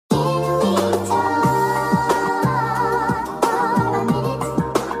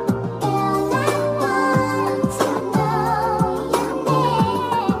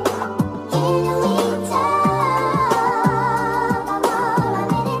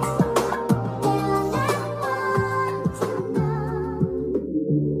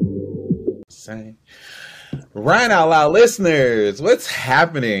say? Ryan Out Loud listeners, what's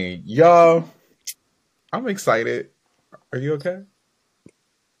happening? Y'all, I'm excited. Are you okay?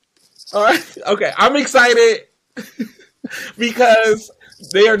 All right. Okay. I'm excited because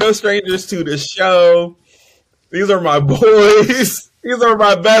they are no strangers to the show. These are my boys. These are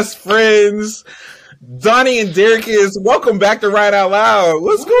my best friends. Donnie and Derek is welcome back to Ryan Out Loud.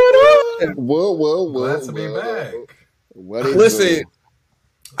 What's going on? Whoa. Glad to be back. Listen,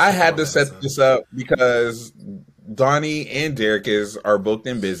 I had to set this up because Donnie and Derek are booked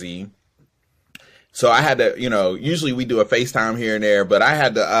and busy. So I had to, usually we do a FaceTime here and there, but I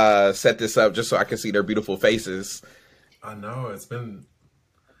had to set this up just so I could see their beautiful faces. I know it's been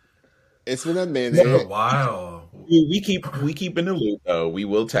a minute. a while. We keep in the loop though. We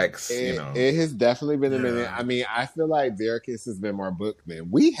will text. It has definitely been a minute. I mean, I feel like Derekis has been more booked than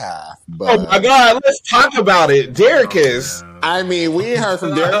we have. But oh my God, let's talk about it. Derekis. I mean, we heard from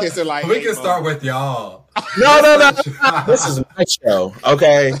Derekis in like we can start with y'all. No. This is my show,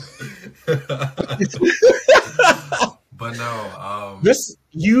 okay? But no, this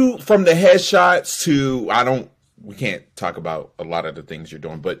you from the headshots to we can't talk about a lot of the things you're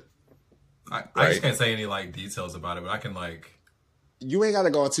doing, but I just can't say any like details about it, but I can you ain't got to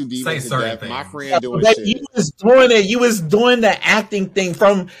go too deep say into certain depth. things. My friend doing but shit. you was doing it. You was doing the acting thing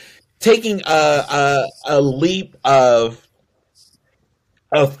from taking a leap of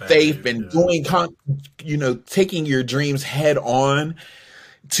faith and doing taking your dreams head on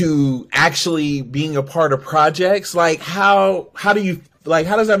to actually being a part of projects. Like how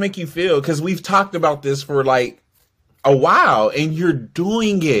does that make you feel? Because we've talked about this for like a while and you're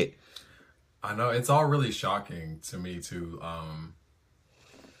doing it. I know it's all really shocking to me too.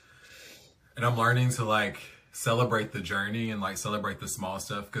 And I'm learning to celebrate the journey and celebrate the small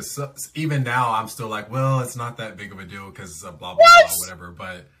stuff. Because even now I'm still well, it's not that big of a deal because blah, blah, blah, whatever.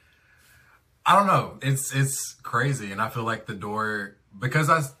 But I don't know. It's crazy. And I feel like the door,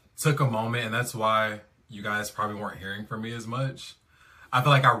 because I took a moment, and that's why you guys probably weren't hearing from me as much. I feel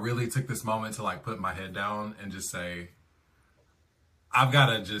like I really took this moment to put my head down and just say, I've got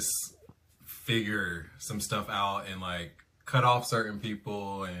to just figure some stuff out and cut off certain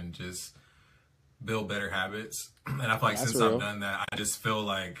people and just build better habits. And I feel like since I've done that, I just feel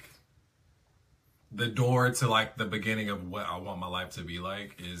like the door to the beginning of what I want my life to be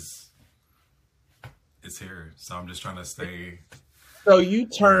it's here. So I'm just trying to stay. So you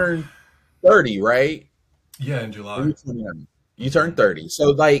turned 30, right? Yeah, in July. You turned 30.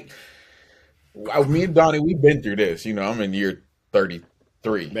 So me and Donnie, we've been through this. I'm in year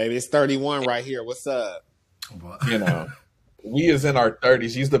 33. Baby, it's 31 right here. What's up? We is in our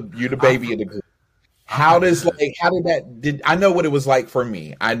 30s. You the baby of the group. How did I know what it was like for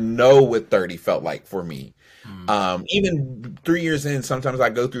me. I know what 30 felt like for me. Even 3 years in, sometimes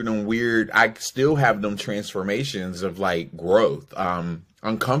I go through them I still have them transformations of growth,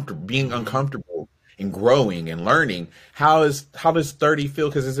 being uncomfortable and growing and learning. How does 30 feel?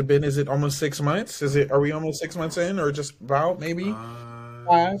 Because is it almost 6 months? Are we almost 6 months in or just about maybe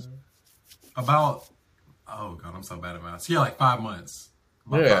 5? About, oh God, I'm so bad at math. Yeah, 5 months.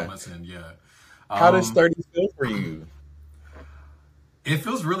 About 5 months in, yeah. How does 30 feel for you? It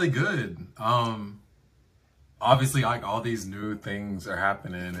feels really good. Obviously, all these new things are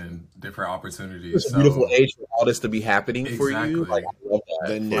happening and different opportunities. It's a beautiful age for all this to be happening for you. I love that.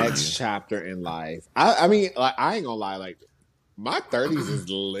 The next chapter in life. I mean, I ain't gonna lie. My 30s is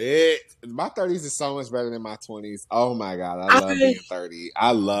lit. My 30s is so much better than my 20s. Oh my God, I love being 30.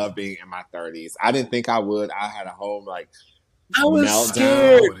 I love being in my 30s. I didn't think I would. I had a whole I was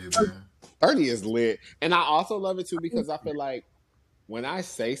meltdown. scared. 30 is lit. And I also love it too because I feel like when I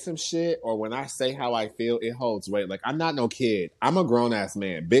say some shit or when I say how I feel, it holds weight. I'm not no kid. I'm a grown ass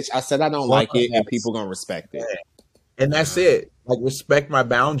man. Bitch, I said I don't like it and people gonna respect it. And that's it. Respect my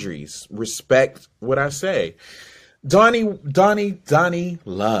boundaries. Respect what I say. Donnie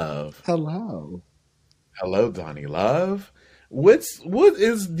Love. Hello, Donnie Love. What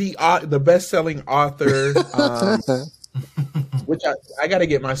is the best-selling author? Which I got to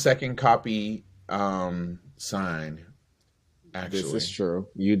get my second copy signed. Actually, this is true.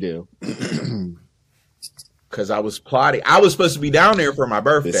 You do. Because I was plotting. I was supposed to be down there for my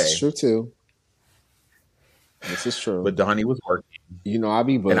birthday. This is true too. This is true. But Donnie was working. I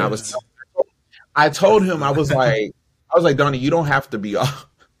be booked. And I told him, I was like, Donnie, you don't have to be off.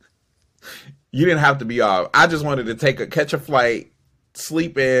 You didn't have to be off. I just wanted to catch a flight,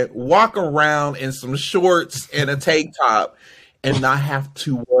 sleep in, walk around in some shorts and a tank top and not have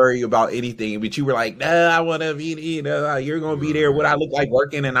to worry about anything. But you were like, nah, I want to be, you're going to be there. What I look like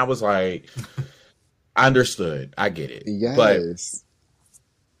working. And I was like, I understood. I get it. Yes.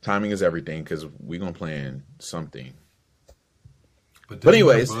 But Timing is everything because we're gonna plan something. But But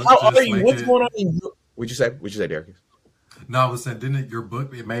anyways, how are you? make What's it? going on? What'd you say? What'd you say, Derek? No, I was saying, didn't your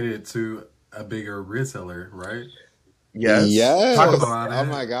book, it made it to a bigger retailer, right? Yes. Yes. Talk Talk about about Oh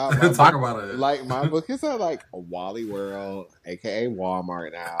it. my god. My Talk book, about it. like my book is at like Wally World, aka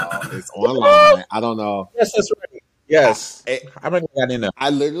Walmart now. It's online. I don't know. Yes, that's right. Yes. It, I remember that in there. I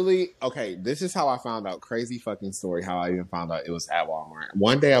literally, okay, this is how I found out. Crazy fucking story how I even found out it was at Walmart.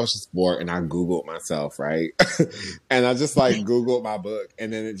 One day I was just bored and I Googled myself, right? And I just like Googled my book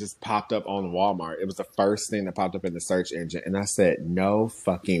and then it just popped up on Walmart. It was the first thing that popped up in the search engine. And I said, no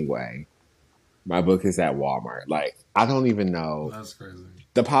fucking way. My book is at Walmart. Like, I don't even know. That's crazy.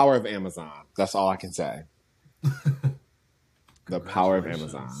 The power of Amazon. That's all I can say. The power of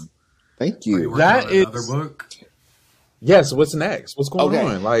Congratulations. Amazon. Thank Are you you. working That on another is- book? Yes. What's next? What's going Okay,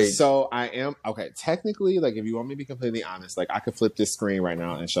 on? Like, so I am okay. Technically, like if you want me to be completely honest, like I could flip this screen right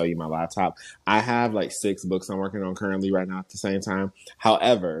now and show you my laptop. I have like 6 books I'm working on currently right now at the same time.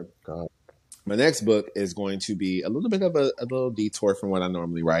 However, God. my next book is going to be a little bit of a little detour from what I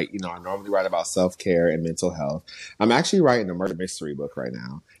normally write. You know, I normally write about self-care and mental health. I'm actually writing a murder mystery book right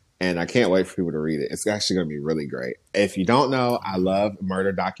now. And I can't wait for people to read it. It's actually going to be really great. If you don't know, I love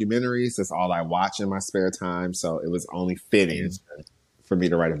murder documentaries. That's all I watch in my spare time. So it was only fitting for me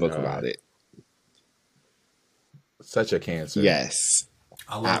to write a book about it. such a cancer. Yes.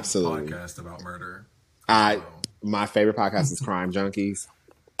 I love Absolutely. a podcast about murder. My favorite podcast is Crime Junkies.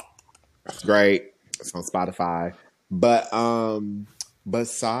 It's great. It's on Spotify. But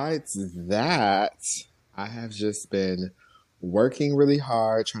besides that, I have just been working really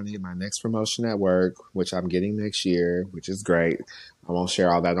hard trying to get my next promotion at work, which I'm getting next year, which is great. I won't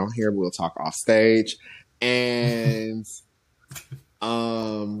share all that on here, but we'll talk off stage. And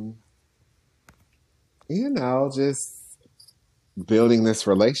you know, just building this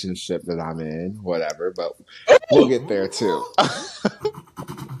relationship that I'm in, whatever, but we'll get there too.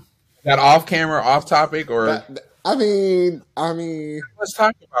 That off camera, off topic, or I mean, let's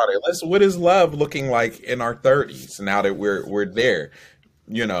talk about it. What is love looking like in our 30s now that we're there?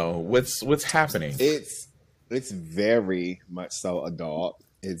 You know, what's happening? it's very much so adult.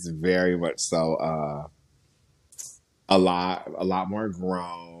 It's very much so a lot more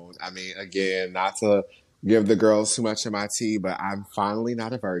grown. I mean, again, not to give the girls too much of my tea, but I'm finally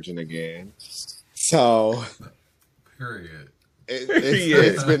not a virgin again. So Period.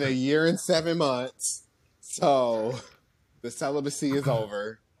 it's been a year and 7 months. So the celibacy is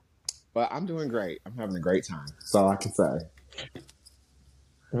over. But I'm doing great. I'm having a great time. That's all I can say.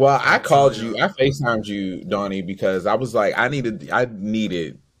 Well, I called you. I FaceTimed you, Donnie, because I was like, I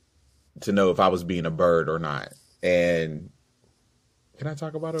needed to know if I was being a bird or not. And can I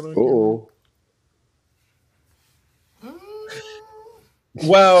talk about it on Ooh.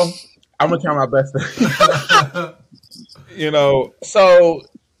 Well, I'm gonna try my best to, you know. So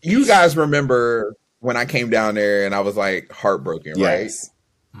you guys remember when I came down there and I was like heartbroken, Yes.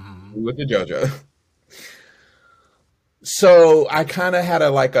 Mhm. right? With the JoJo. So I kind of had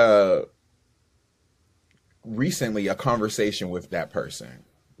recently a conversation with that person,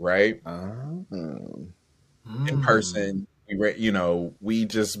 right? In person, we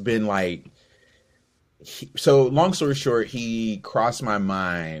just been like. So long story short, he crossed my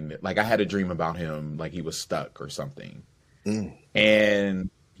mind. Like I had a dream about him, like he was stuck or something.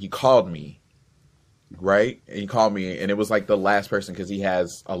 And he called me, right? And he called me, and it was like the last person because he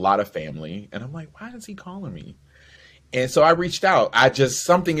has a lot of family. And I'm like, why is he calling me? And so I reached out. I just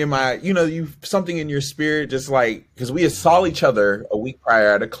something in my, something in your spirit, just like because we had saw each other a week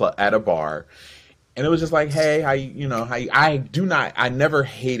prior at a bar. And it was just like, hey, I never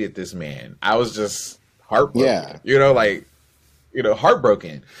hated this man. I was just heartbroken,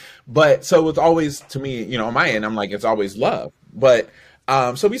 heartbroken. But so it's always, to me, on my end, I'm like, it's always love. But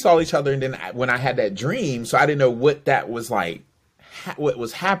so we saw each other. And then when I had that dream, so I didn't know what that was like, what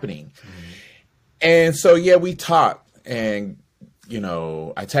was happening. And so, yeah, we talked and,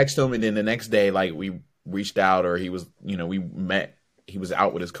 I texted him. And then the next day, like we reached out or he was, we met. He was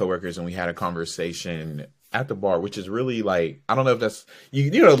out with his coworkers and we had a conversation at the bar, which is really like, I don't know if that's,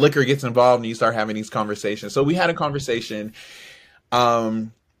 liquor gets involved and you start having these conversations. So we had a conversation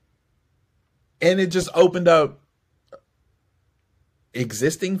and it just opened up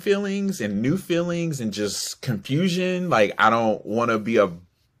existing feelings and new feelings and just confusion. Like, I don't want to be a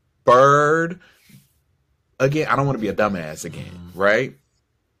bird again. I don't want to be a dumbass again. Right.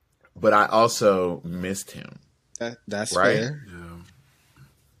 But I also missed him. That's right. fair. Yeah.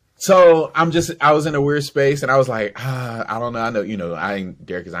 So I was in a weird space, and I was like, I don't know. I know, I ain't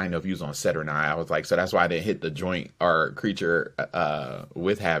there because I didn't know if he was on set or not. I was like, so that's why I didn't hit the joint or creature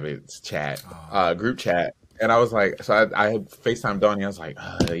with habits chat, group chat. And I was like, so I had FaceTime Donnie. I was like,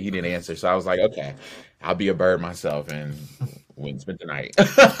 he didn't answer. So I was like, okay, I'll be a bird myself and went and spent the night.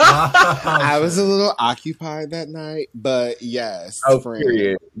 I was a little occupied that night, but yes.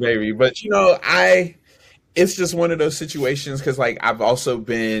 Period, baby. But it's just one of those situations because like I've also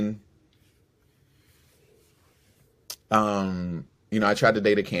been, I tried to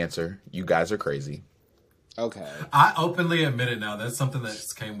date a Cancer. You guys are crazy. Okay. I openly admit it now. That's something that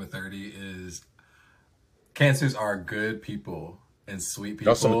came with 30 is Cancers are good people and sweet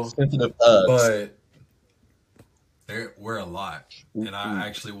people. Some sensitive thugs. But we're a lot. And I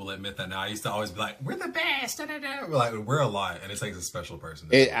actually will admit that now. I used to always be like, we're the best. Da, da, da. We're a lot. And it takes a special person.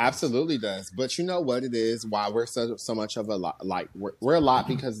 It absolutely does. But you know what it is? Why we're so much of a lot. Like, we're a lot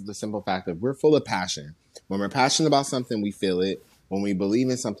because of the simple fact that we're full of passion. When we're passionate about something, we feel it. When we believe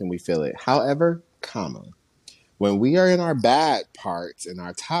in something, we feel it. However, when we are in our bad parts and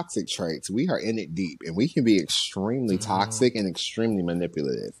our toxic traits, we are in it deep. And we can be extremely toxic and extremely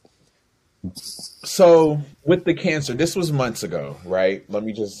manipulative. So with the Cancer, this was months ago, right?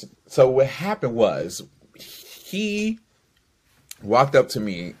 So what happened was he walked up to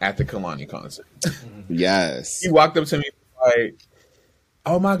me at the Kehlani concert. Yes. He walked up to me like,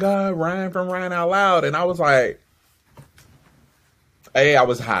 oh my God, Ryan from Ryan Out Loud. And I was like, A, I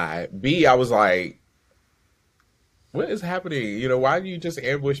was high. B, I was like, what is happening? Why do you just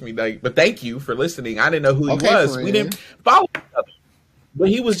ambush me? But thank you for listening. I didn't know who he was. Friend. We didn't follow each other. But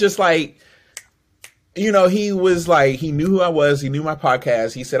he was just like, he was like, he knew who I was. He knew my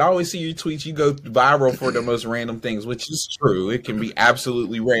podcast. He said, I always see your tweets. You go viral for the most random things, which is true. It can be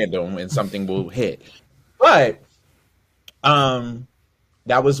absolutely random and something will hit. But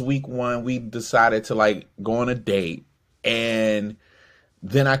that was week 1. We decided to go on a date. And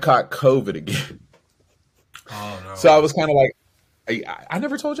then I caught COVID again. Oh, no. So I was kind of like, I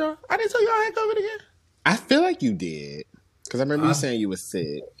never told y'all. I didn't tell y'all I had COVID again. I feel like you did. Because I remember you saying you were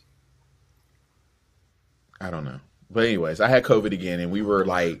sick. I don't know. But anyways, I had COVID again, and we were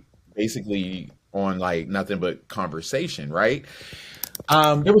basically on nothing but conversation, right?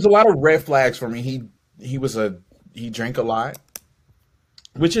 There was a lot of red flags for me. He drank a lot,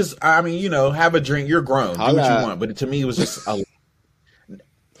 which is, have a drink. You're grown. Do what you want. But to me, it was just a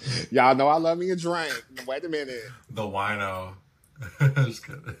Y'all know I love me a drink. Wait a minute. The wino. Just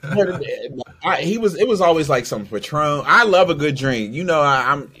kidding. It was always some Patron. I love a good drink.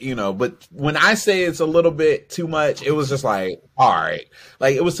 But when I say it's a little bit too much, it was just all right.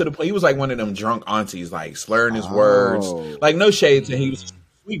 It was to the point, he was one of them drunk aunties, slurring his words. No shade to him. He was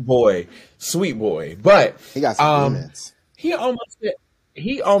a sweet boy. But he got some demons.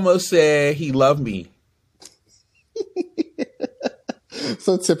 He almost said he loved me.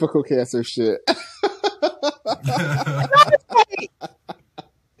 So typical Cancer shit.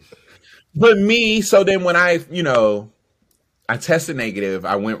 But me, so then when I tested negative,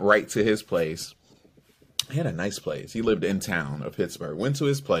 I went right to his place. He had a nice place. He lived in town of Pittsburgh. Went to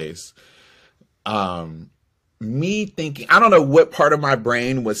his place. Me thinking, I don't know what part of my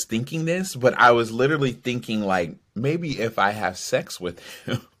brain was thinking this, but I was literally thinking maybe if I have sex with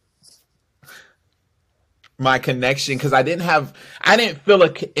him, my connection, because I didn't feel a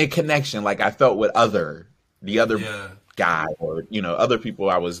connection like I felt with the other guy or other people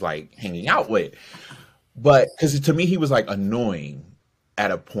I was hanging out with. But because to me he was annoying at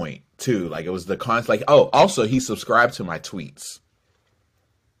a point too. It was the constant also he subscribed to my tweets.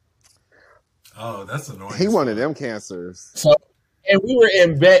 Oh, that's annoying. He one of them Cancers. So, and we were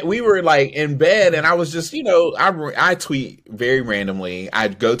in bed. We were in bed, and I was just, I tweet very randomly.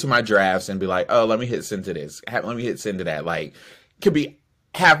 I'd go to my drafts and be like, "Oh, let me hit send to this. Let me hit send to that." Could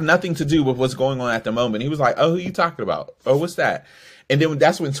have nothing to do with what's going on at the moment. He was like, "Oh, who you talking about? Oh, what's that?" And then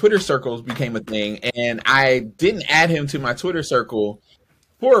that's when Twitter circles became a thing, and I didn't add him to my Twitter circle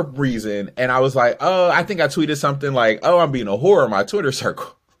for a reason. And I was like, "Oh, I think I tweeted something oh, I'm being a whore in my Twitter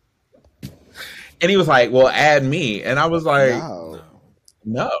circle." And he was like, well, add me. And I was like,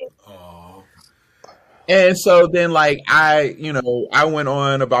 no. Oh. And so then I went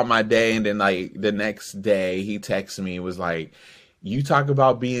on about my day. And then the next day he texted me, was like, you talk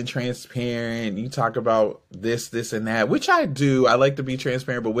about being transparent. You talk about this, and that, which I do. I like to be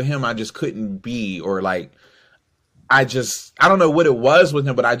transparent. But with him, I just couldn't be, or I don't know what it was with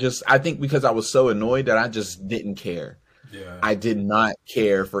him. But I think because I was so annoyed that I just didn't care. Yeah. I did not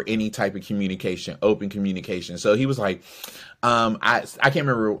care for any type of communication, open communication. So he was like, I can't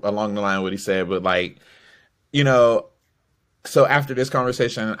remember along the line what he said, but So after this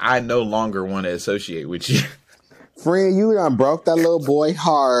conversation, I no longer want to associate with you. Friend, you done broke that little boy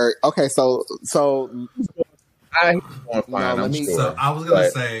heart. Okay, so I want to find. let I'm me- sure. So I was gonna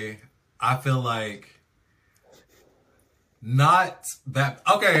But- say, I feel like not that.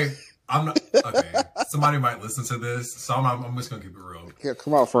 Okay, I'm not. Okay, somebody might listen to this, so I'm just gonna keep it real. yeah,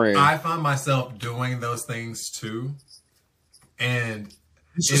 come on, friend. I find myself doing those things too, and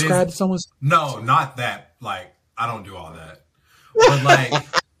You subscribe to someone's. no, not that. Like I don't do all that, but like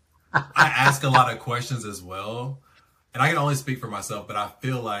I ask a lot of questions as well, and I can only speak for myself. But I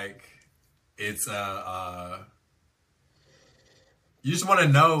feel like it's you just want to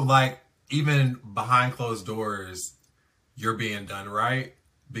know, like even behind closed doors, you're being done right,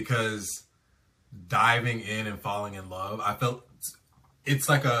 because diving in and falling in love, I feel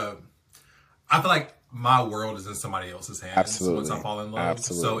like my world is in somebody else's hands. Absolutely. Once I fall in love.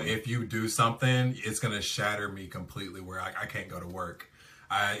 Absolutely. So if you do something, it's going to shatter me completely, where I can't go to work.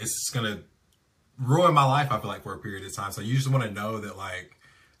 It's just going to ruin my life, I feel like, for a period of time. So you just want to know that, like,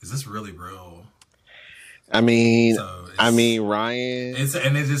 is this really real? I mean, So Ryan.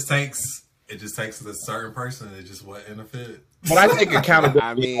 it just takes a certain person that just wasn't a fit. But I take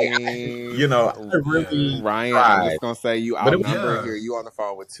accountability. I mean, you know, I really Ryan, tried. I'm just gonna say you But it was- outnumbered Yeah. here. You on the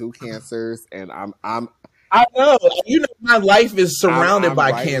phone with 2 cancers, and I'm I know. You know, my life is surrounded I'm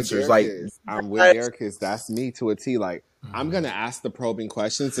by right with cancers. Like, Derek. I'm with Derek. That's me to a T. Like, I'm gonna ask the probing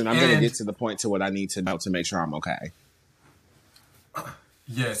questions, and I'm gonna And- get to the point to what I need to know to make sure I'm okay.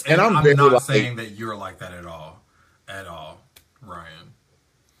 Yes, And and I'm I'm very, not like- saying that you're like that at all, Ryan.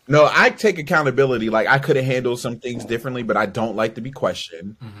 no, I take accountability. Like, I could have handled some things differently, but I don't like to be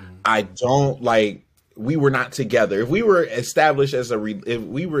questioned. I don't like. We were not together. If we were established as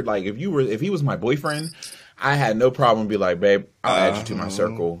if he was my boyfriend, I had no problem be like, babe, I'll add you to my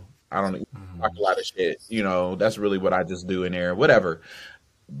circle. I don't talk a lot of shit. You know, that's really what I just do in there. Whatever.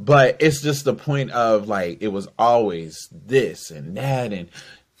 But it's just the point of, like, it was always this and that and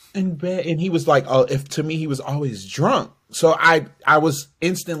he was like, oh, if to me he was always drunk. So I was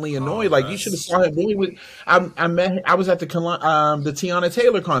instantly annoyed. Like, you should have saw him doing with. I was at the Tiana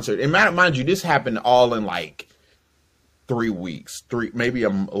Taylor concert, and mind you, this happened all in like 3 weeks, maybe a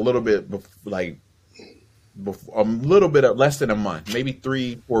little bit a little bit of less than a month, maybe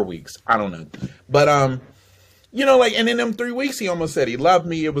 3-4 weeks. I don't know, but you know, like, and in them 3 weeks, he almost said he loved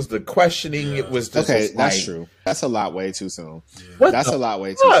me. It was the questioning. Yeah. It was just Okay, like, that's true. That's a lot way too soon. What That's the a lot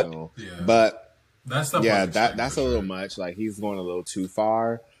way fuck? too soon. Yeah. But That stuff. yeah, was extreme, that's for a little sure. much. Like, he's going a little too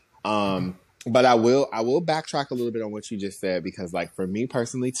far. But I will backtrack a little bit on what you just said, because, like, for me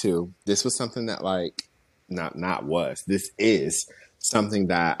personally too, this was something that, like, this is something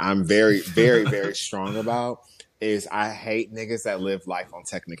that I'm very, very, very strong about. Is I hate niggas that live life on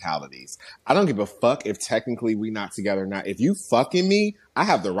technicalities. I don't give a fuck if technically we not together or not. If you fucking me, I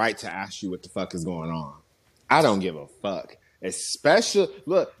have the right to ask you what the fuck is going on. I don't give a fuck. Especially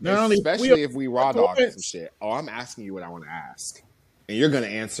if we raw dog some shit. Oh, I'm asking you what I want to ask, and you're gonna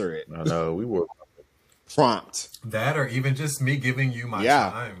answer it. No, we were. Prompt. That, or even just me giving you my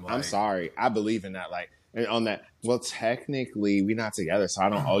time. Like, I'm sorry. I believe in that. Like, and on that. Well, technically, we're not together, so I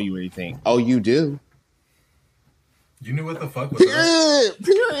don't owe you anything. Oh, you do. You knew what the fuck was up.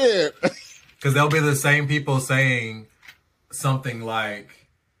 Period. Because they'll be the same people saying something like,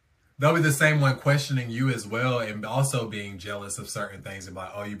 they'll be the same one questioning you as well, and also being jealous of certain things, and like,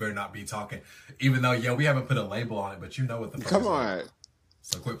 oh, you better not be talking. Even though, yeah, we haven't put a label on it, but you know what the fuck Come is on. up.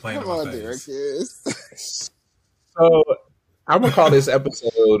 So quit playing Come in my on, Derek. face. So I'm gonna call this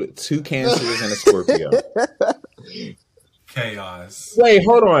episode 2 Cancers and a Scorpio. Chaos. Wait,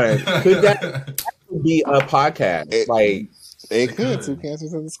 hold on. Could that be a podcast? It could. 2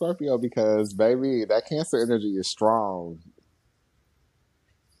 Cancers and the Scorpio, because, baby, that Cancer energy is strong.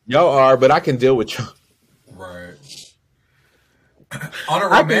 Y'all are, but I can deal with y'all. Right. On a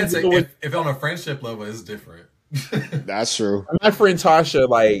I can romantic, deal with- if on a friendship level, it's different. That's true. My friend Tasha,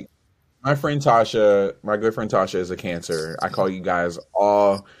 my good friend Tasha is a Cancer. I call you guys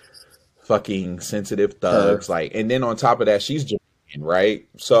all fucking sensitive thugs. Like, and then on top of that, she's Jamaican, right?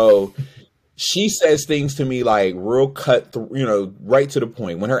 So she says things to me like real right to the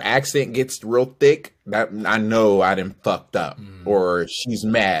point. When her accent gets real thick, that I know I done fucked up, or she's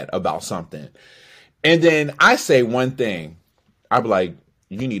mad about something. And then I say one thing, I'd be like,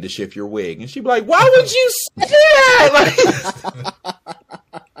 you need to shift your wig. And she'd be like, why would you say that?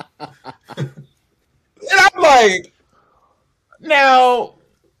 And I'm like, now,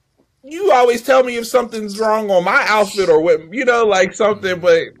 you always tell me if something's wrong on my outfit or what, like something,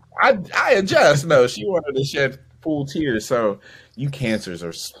 but I adjust. No, she wanted to shift pull tears. So you cancers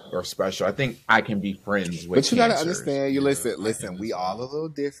are special. I think I can be friends with. But you gotta cancers. understand. You listen. We all a little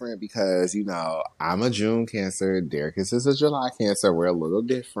different because I'm a June Cancer. Derek is a July Cancer. We're a little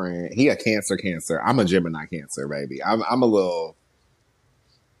different. He a Cancer. I'm a Gemini Cancer, baby. I'm a little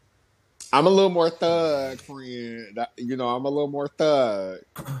more thug, friend. I'm a little more thug.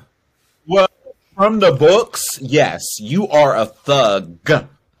 Well, from the books, yes, you are a thug,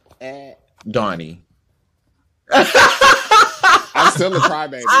 Donnie. I'm still a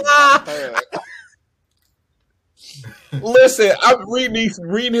crybaby. I'm a thug. Listen, I'm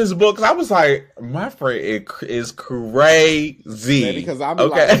reading his books. I was like, my friend is crazy. Yeah, because I'm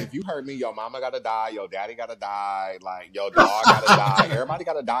like, if you hurt me, your mama gotta die, your daddy gotta die, like your dog gotta die. Everybody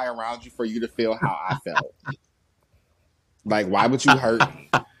gotta die around you for you to feel how I felt. Like, why would you hurt me?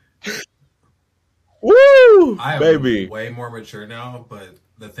 Woo, I am baby. way more mature now, but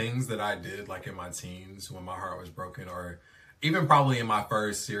the things that I did, like in my teens when my heart was broken, or even probably in my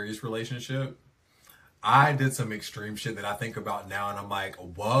first serious relationship, I did some extreme shit that I think about now, and I'm like,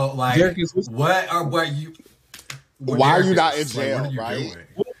 whoa, like, why are you not in jail, like, right?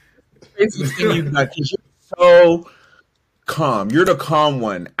 Because you're so calm. You're the calm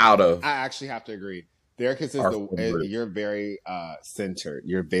one out of. I actually have to agree. Derek is you're very centered.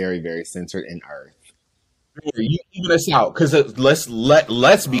 You're very, very centered in Earth. You even us out because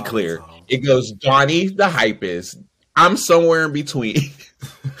let's be clear. It goes Donnie the hypest. I'm somewhere in between.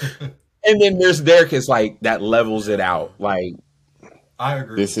 And then there's Derek is like that levels it out. Like, I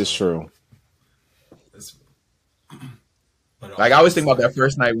agree. This is true. Like I always think about that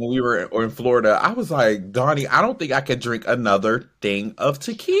first night when we were in Florida. I was like, Donnie, I don't think I could drink another thing of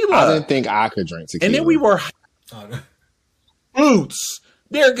tequila. I didn't think I could drink tequila. And then we were boots.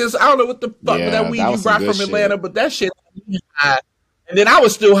 Derek is, I don't know what the fuck that weed you brought from Atlanta, but that shit. And then I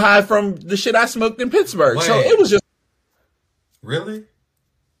was still high from the shit I smoked in Pittsburgh. Wait. So it was just really.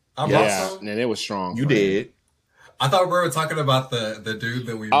 And it was strong. You did. I thought we were talking about the dude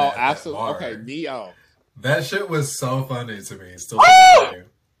that we met. Oh, absolutely. Okay, Neo. That shit was so funny to me. Still. Can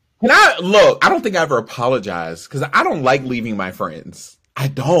I look? I don't think I ever apologized because I don't like leaving my friends. I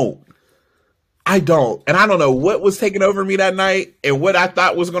don't. And I don't know what was taking over me that night and what I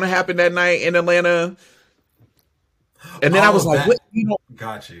thought was going to happen that night in Atlanta. And then I was like, what?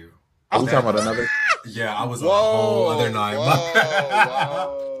 Got you. Are we talking about another? Yeah, I was on a whole other night.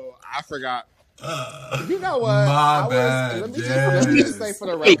 Whoa. I forgot. You know what? My bad. Let me just say for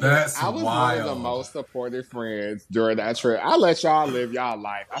the record, That's I was wild. one of the most supportive friends during that trip. I let y'all live y'all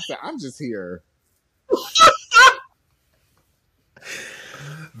life. I said, I'm just here.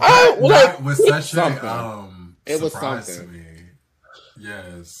 That was such a it was surprise something to me.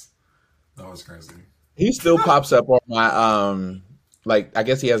 Yes, that was crazy. He still pops up on my like I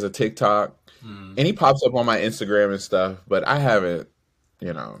guess he has a TikTok and he pops up on my Instagram and stuff, but I haven't, I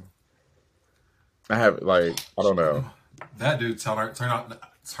haven't I don't know. That dude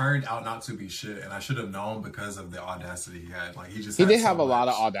turned out not to be shit, and I should have known because of the audacity he had. Like he did have a lot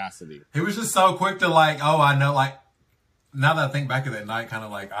of audacity. He was just so quick to I know, like now that I think back of that night, kind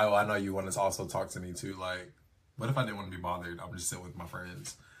of like, oh, I know you want to also talk to me too. Like, what if I didn't want to be bothered? I'm just sitting with my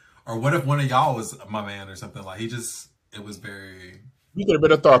friends. Or what if one of y'all was my man or something? Like it was very. You could have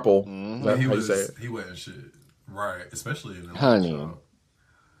been a Tharple. He wasn't shit, right? Especially in the honey.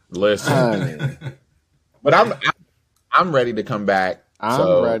 Listen, honey. But I'm ready to come back.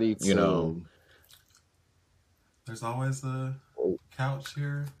 I'm ready to. There's always a couch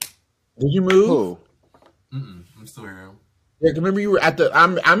here. Did you move? Who? I'm still here. Yeah, remember you were at the.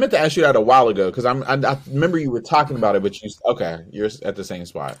 I meant to ask you that a while ago because I remember you were talking about it, but you're at the same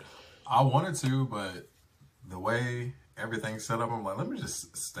spot. I wanted to, but the way everything's set up, I'm like, let me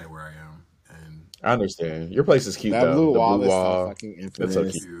just stay where I am. And I understand. Your place is cute that though. Blue The wall blue is wall. so fucking infamous.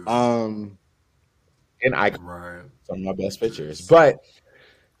 That's so cute. And right. Some of my best pictures, but.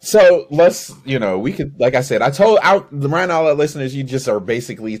 So let's, we could, like I said, remind all our listeners, you just are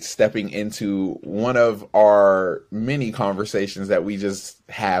basically stepping into one of our many conversations that we just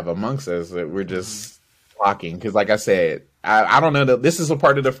have amongst us that we're just talking. Cause like I said, I don't know that this is a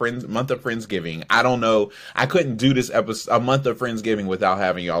part of the month of Friendsgiving. I don't know. I couldn't do this episode, a month of Friendsgiving without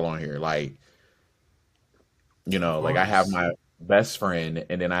having y'all on here. Like, like I have my best friend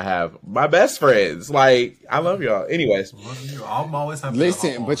and then I have my best friends. Like I love y'all. Anyways, I'm always happy.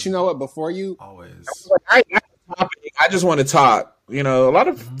 Listen, but you know what? Before you always, I just want to talk. A lot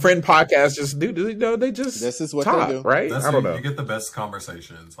of friend podcasts just do. They just this is what talk, they do, right? I don't know. You get the best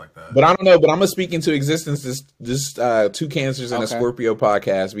conversations like that. But I don't know. But I'm gonna speak into existence this two cancers and a Scorpio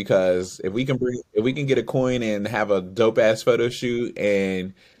podcast because if we can get a coin and have a dope ass photo shoot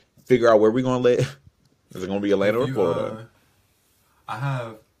and figure out where we're gonna live. Is it going to be Atlanta or Florida? I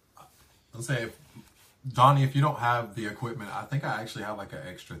have. Let's say, Donnie, if you don't have the equipment, I think I actually have like an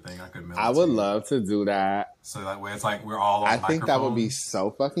extra thing I could mail. I would love to do that. So that way, it's like we're all on I think that would be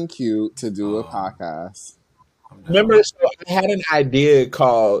so fucking cute to do a podcast. Remember, so I had an idea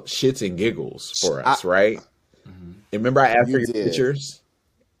called Shits and Giggles for us, right? Mm-hmm. Remember, I asked for your pictures,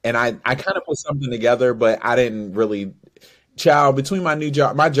 and I kind of put something together, but I didn't really. Child, between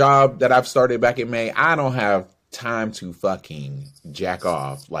my job that I've started back in May, I don't have time to fucking jack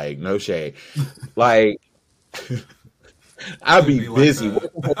off. Like, no shade. Like, I'd be busy. Working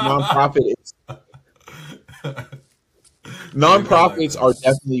for nonprofit nonprofits are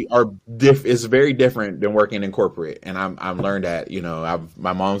definitely is very different than working in corporate, and I've learned that. You know,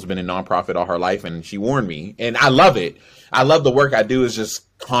 my mom's been in nonprofit all her life, and she warned me, and I love it. I love the work I do. Is just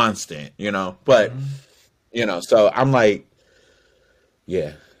constant, you know. But you know, so I'm like,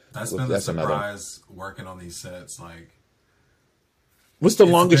 yeah, that's been the surprise working on these sets. Like, what's the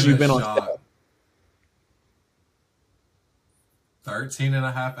longest you've been on set? 13 and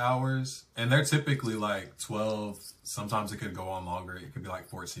a half hours, and they're typically like 12. Sometimes it could go on longer. It could be like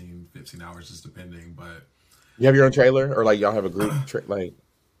 14, 15 hours, just depending. But you have your own trailer, or like y'all have a group like?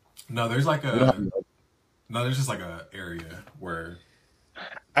 No, there's like there's just like a area where.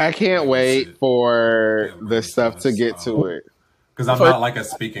 I can't wait for the stuff to get to it, because I'm not like a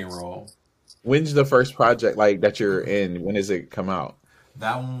speaking role. When's the first project like that you're in? When does it come out?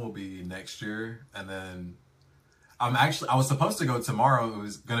 That one will be next year, and then I was supposed to go tomorrow. It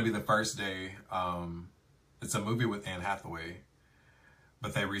was going to be the first day. It's a movie with Anne Hathaway,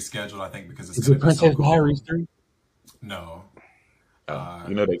 but they rescheduled, I think, because it's Is it Princess Diaries 3? No.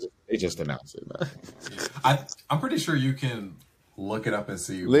 You know, they just announced it. I'm pretty sure you can look it up and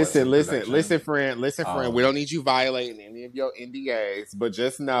see. Listen, friend. We don't need you violating any of your NDAs, but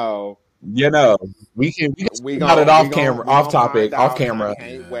just know, you know, we can talk it off camera, off topic, off camera.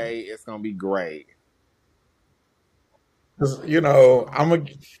 Can't wait. It's gonna be great. You know,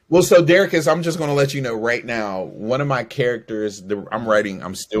 so Derikus, I'm just going to let you know right now, one of my characters,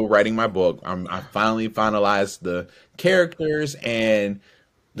 I'm still writing my book. I finally finalized the characters and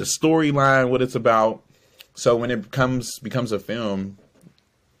the storyline, what it's about. So when it becomes a film,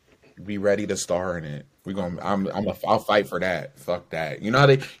 be ready to star in it. I'll fight for that. Fuck that. You know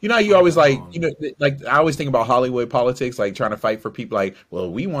how you always like I always think about Hollywood politics, like trying to fight for people like,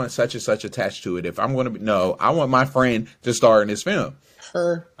 well, we want such and such attached to it. If I'm going to I want my friend to star in this film.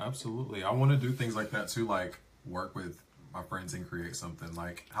 Absolutely. I want to do things like that too, like work with my friends and create something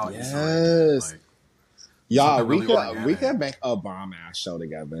like how you like, y'all, we could make a bomb ass show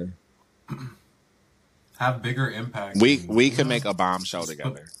together. Have bigger impact. We could make a bomb show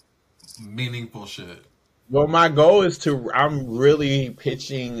together. Meaningful shit. Well, my goal is I'm really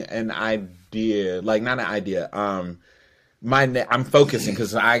pitching an idea, like not an idea. I'm focusing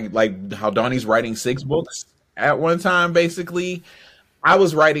because I like how Donnie's writing 6 books at one time. Basically, I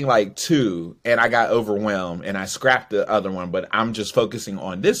was writing like 2 and I got overwhelmed and I scrapped the other one, but I'm just focusing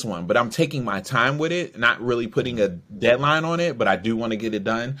on this one, but I'm taking my time with it, not really putting a deadline on it, but I do want to get it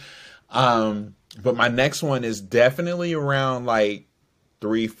done. But my next one is definitely around like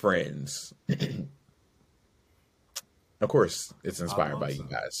 3 friends. Of course, it's inspired by you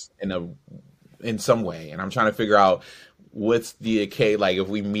guys in some way, and I'm trying to figure out what's the like if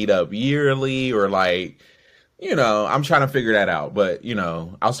we meet up yearly or like, you know, I'm trying to figure that out. But you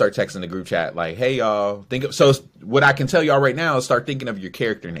know, I'll start texting the group chat like, "Hey y'all, so what I can tell y'all right now is start thinking of your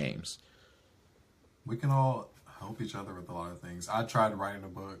character names." We can all help each other with a lot of things. I tried writing a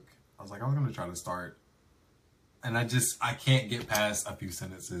book. I was like, I'm going to try to start. And I can't get past a few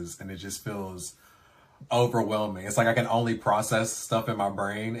sentences, and it just feels overwhelming. It's like I can only process stuff in my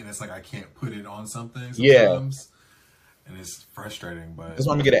brain, and it's like I can't put it on something sometimes. Yeah. And it's frustrating, but that's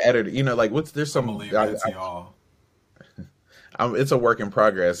why I'm gonna get an editor. You know, like there's some y'all. It's a work in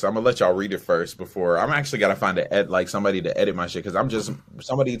progress. I'm gonna let y'all read it first before I'm actually gotta find somebody to edit my shit, because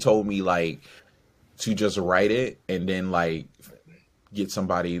somebody told me like to just write it and then like get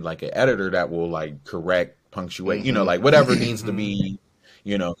somebody like an editor that will like correct, punctuate, you know, like whatever needs to be,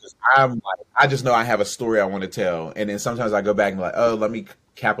 you know, because I just know I have a story I want to tell, and then sometimes I go back and like, oh, let me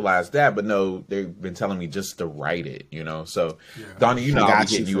capitalize that, but no, they've been telling me just to write it, you know. So Donnie, you know, I'll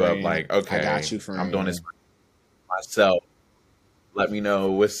be hitting you up like, okay, I got you, I'm doing this myself. Let me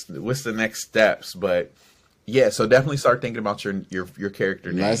know what's the next steps, but yeah, so definitely start thinking about your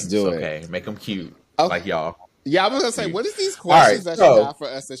character names. Let's do it. Okay, make them cute, like y'all. Yeah, I was gonna say, what is these questions that you got for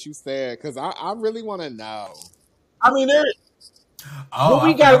us that you said? Because I really want to know. I mean, I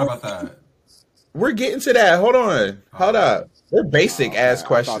forgot about that. We're getting to that. Hold on. Hold up. They're basic ass I thought it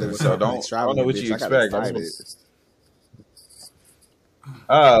questions, was so something don't know what extravagant, you bitch. I got expect.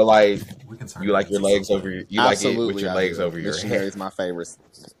 excited. Like We can turn you it like your into legs something. over your, you like it with Absolutely, your I legs do. over your head. Missionary's my favorite.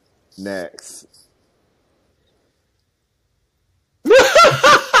 Next.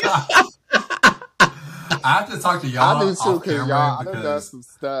 I have to talk to y'all I do too, off because camera y'all, I done done because some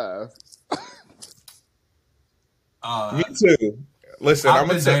stuff. Me too. Listen, I've I'm been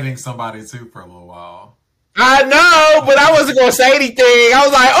gonna say dating somebody too for a little while. I know, but I wasn't gonna say anything. I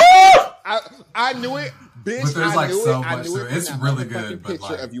was like, oh, I knew it, bitch. But there's I like knew so it. I much knew to it it. from It's that really motherfucking good, but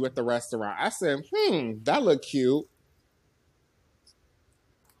picture like of you at the restaurant. I said, that look cute.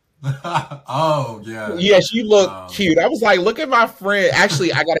 oh yeah. yes, you look Um, cute. I was like, look at my friend.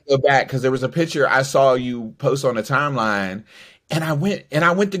 Actually, I gotta go back because there was a picture I saw you post on the timeline, and I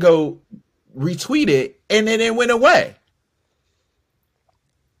went to go retweet it, and then it went away.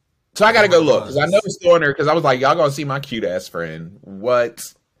 So I gotta go look because I know it's still on there because I was like, y'all gonna see my cute ass friend.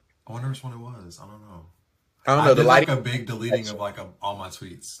 What? I wonder which one it was. I don't know. I don't know. I The did like lighting. a big deleting of like all my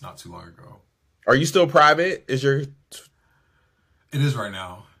tweets not too long ago. Are you still private? Is your It is right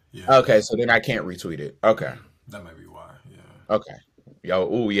now. Yeah. okay? So then I can't retweet it. Okay. That might be why. Yeah. Okay. Yo,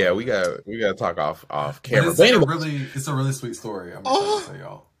 oh yeah, we gotta talk off But camera. it's But like anyway. it's a really sweet story. I'm excited to say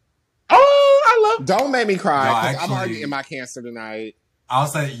y'all. Oh, I love. Don't make me cry. Y'all 'Cause I'm actually- already in my cancer tonight. I'll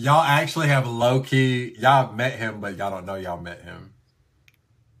say y'all actually have low key. Y'all met him, but y'all don't know y'all met him.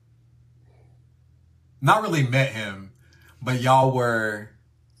 Not really met him, but y'all were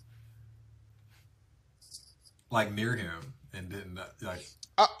like near him and didn't like.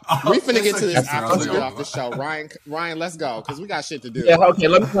 We finna get to this That's after we okay. get off the show. Ryan, let's go because we got shit to do. Yeah. Okay.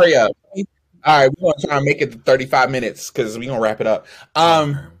 Let me hurry up. All right, we're gonna try and make it to 35 minutes because we're gonna wrap it up.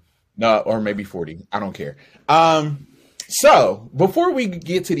 No, or maybe 40. I don't care. So before we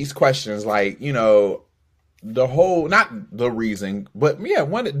get to these questions, like, you know, the whole, not the reason, but yeah,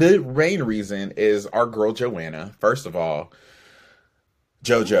 the main reason is our girl Joanna. First of all,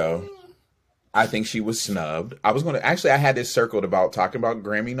 JoJo, I think she was snubbed. I had this circled about talking about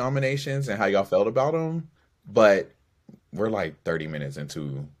Grammy nominations and how y'all felt about them, but we're like 30 minutes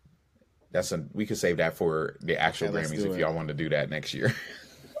into. We could save that for the actual Grammys if y'all want to do that next year.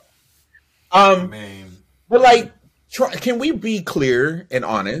 But like, can we be clear and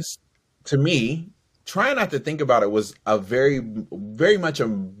honest? To me, trying not to think about it was a very, very much a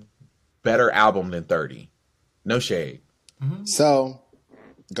better album than 30. No shade. Mm-hmm. So,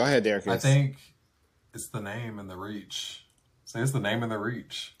 go ahead, Derek. I think it's the name and the reach. Say it's the name and the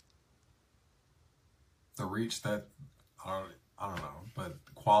reach. The reach that I don't know, but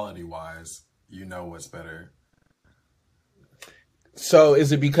quality wise, you know what's better. So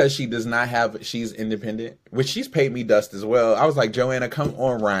is it because she's independent? Which she's paid me dust as well. I was like, Joanna, come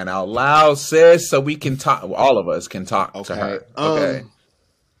on, Ryan, out loud, sis, so we can talk. All of us can talk to her. Okay.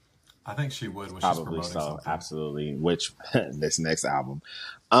 I think she would when she's Probably promoting so, something. absolutely. Which this next album,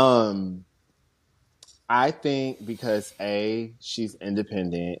 I think because A, she's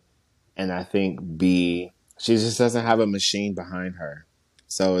independent, and I think B, she just doesn't have a machine behind her,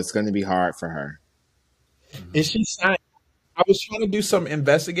 so it's going to be hard for her. Is she signed? I was trying to do some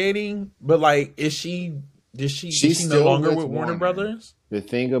investigating, but like, is she no longer with Warner Brothers? The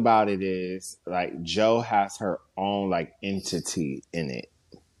thing about it is, like, Joe has her own like entity in it.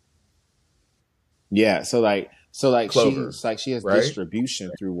 Yeah, so Clover, she has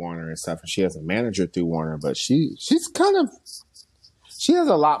distribution through Warner and stuff, and she has a manager through Warner, but she has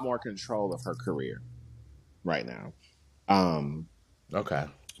a lot more control of her career right now. Okay.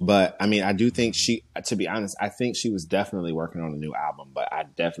 But I mean, I do think to be honest, I think she was definitely working on a new album, but I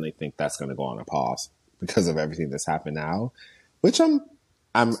definitely think that's going to go on a pause because of everything that's happened now, which I'm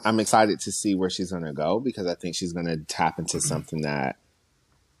excited to see where she's going to go, because I think she's going to tap into something that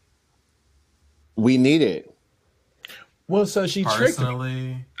we needed. Well, so she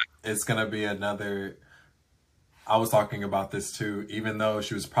Personally, it's going to be another. I was talking about this too, even though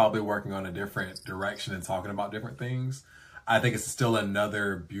she was probably working on a different direction and talking about different things. I think it's still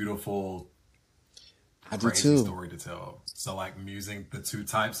another beautiful, crazy story to tell. So like musing the two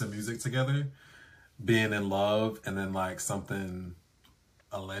types of music together, being in love, and then like something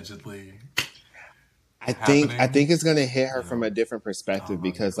allegedly. I think it's gonna hit her from a different perspective,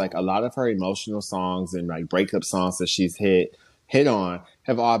 because like a lot of her emotional songs and like breakup songs that she's hit on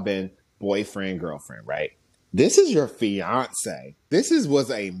have all been boyfriend, girlfriend, right? This is your fiance.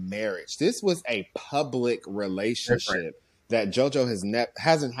 Was a marriage. This was a public relationship that JoJo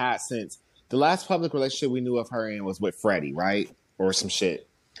hasn't had since the last public relationship we knew of her in was with Freddie, right? Or some shit.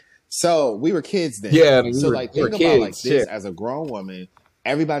 So we were kids then. Yeah. So like think about like this as a grown woman.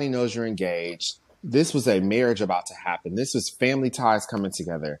 Everybody knows you're engaged. This was a marriage about to happen. This was family ties coming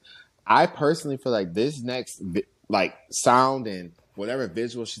together. I personally feel like this next like sound and whatever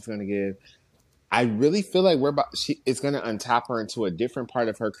visual she's going to give, I really feel like it's going to untap her into a different part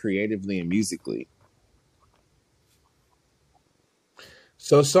of her creatively and musically.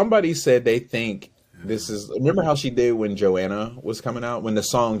 So somebody said they think this is. Remember how she did when Joanna was coming out, when the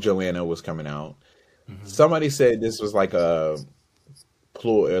song Joanna was coming out. Mm-hmm. Somebody said this was like a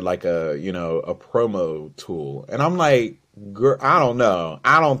ploy, like a promo tool, and I'm like, girl, I don't know.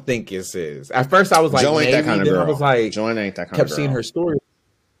 I don't think this is. At first, I was like, Joe ain't that kind of girl. I was like, Joanna ain't that kind kept of girl. seeing her story,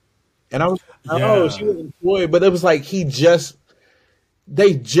 and I was like, oh, she was employed, but it was like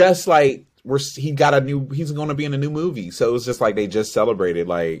they just like he's going to be in a new movie, so it was just like they just celebrated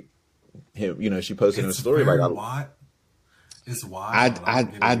like him. She posted in a story like, it's wild.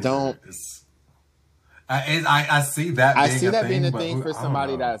 I don't. I see that. I see that being a thing for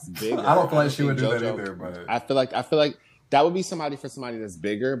somebody that's bigger. I don't feel like she would do that either. But I feel like that would be somebody that's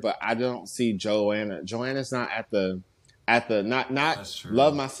bigger. But I don't see Joanna. Joanna's not at the not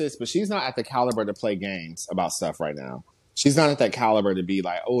love my sis, but she's not at the caliber to play games about stuff right now. She's not at that caliber to be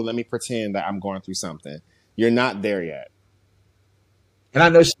like, oh, let me pretend that I'm going through something. You're not there yet. And I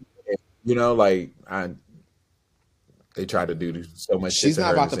know they try to do so much. She's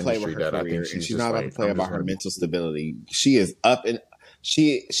not about to play with her career, and she's not about to play about her mental stability. She is up and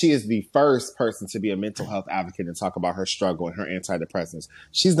she is the first person to be a mental health advocate and talk about her struggle and her antidepressants.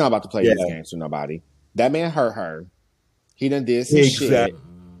 She's not about to play these games with nobody. That man hurt her. He done did some shit.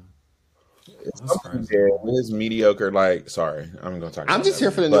 His mediocre, sorry, I'm gonna talk. I'm just here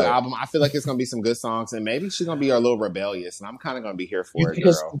for the new album. I feel like it's gonna be some good songs, and maybe she's gonna be a little rebellious, and I'm kind of gonna be here for it,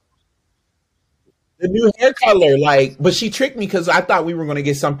 girl. The new hair color, but she tricked me because I thought we were going to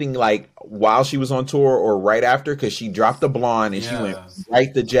get something while she was on tour or right after, because she dropped the blonde and she went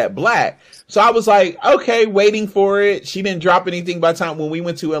right to jet black. So I was like, okay, waiting for it. She didn't drop anything by the time when we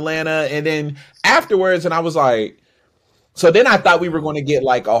went to Atlanta, and then afterwards, and I was like, so then I thought we were going to get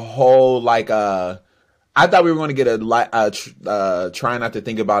a whole I thought we were going to get a try not to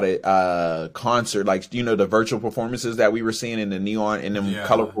think about it concert, the virtual performances that we were seeing in the neon in them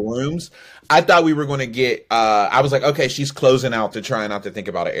colorful rooms. I thought we were going to get. I was like, okay, she's closing out the try not to think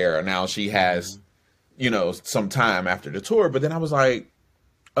about it era. Now she has, some time after the tour. But then I was like,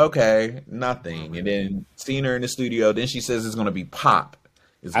 okay, nothing. And then seeing her in the studio, then she says it's going to be pop.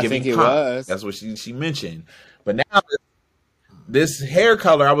 I think it was. That's what she mentioned. But now. This hair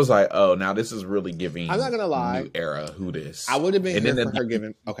color, I was like, oh, now this is really giving. I'm not gonna lie. New era, who this? I would have been here for her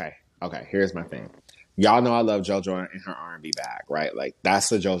giving. Okay. Here's my thing. Y'all know I love JoJo in her R&B bag, right? That's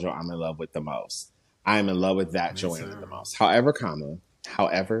the JoJo I'm in love with the most. I am in love with that Joanna the most. However,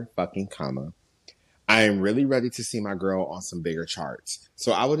 fucking comma, I am really ready to see my girl on some bigger charts.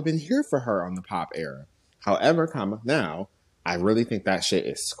 So I would have been here for her on the pop era. However, comma, now I really think that shit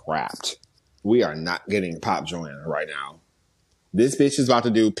is scrapped. We are not getting pop Joanna right now. This bitch is about to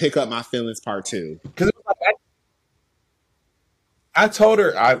do Pick Up My Feelings Part 2. Because I told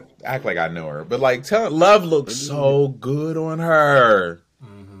her, I act like I know her, but Love looks so good on her.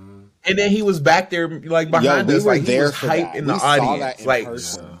 Mm-hmm. And then he was back there behind us, he was hype in the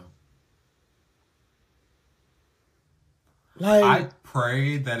audience. I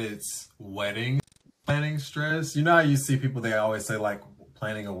pray that it's wedding planning stress. You know how you see people, they always say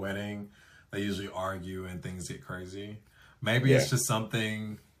planning a wedding, they usually argue and things get crazy. Maybe it's just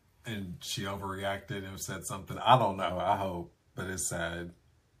something and she overreacted and said something. I don't know. I hope, but it's sad.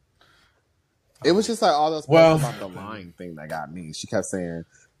 It was just all those posts about the lying thing that got me. She kept saying,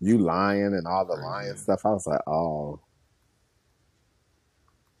 you lying and all the lying stuff. I was like, oh.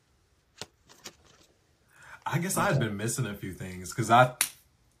 I guess I've been missing a few things because I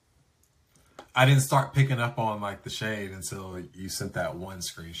didn't start picking up on the shade until you sent that one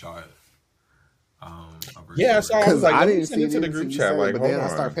screenshot. So I was I didn't see it to the group chat. But then I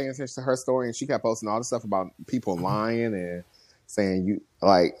started paying attention to her story, and she kept posting all the stuff about people lying and saying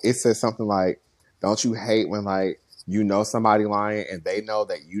it says something like, "Don't you hate when somebody lying and they know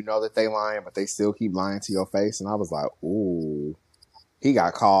that they lying, but they still keep lying to your face?" And I was like, "Ooh, he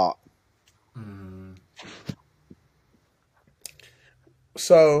got caught." Mm.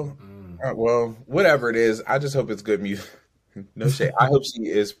 So, whatever it is, I just hope it's good music. No shade. I hope she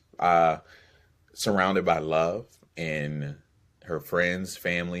is. Surrounded by love and her friends,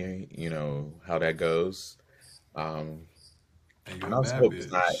 family, how that goes. I also hope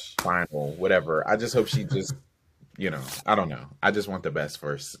it's not final, whatever. I just hope she just, I don't know. I just want the best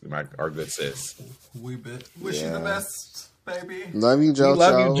for our good sis. We wish you the best, baby. Love you, Joe.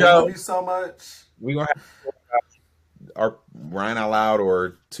 Love you, Joe. Love you so much. We gonna have our Ryan Out Loud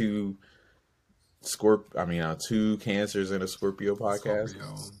or two two Cancers and a Scorpio podcast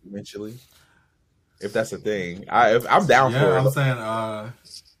Scorpio. eventually, if that's a thing. I'm down for it. I'm saying,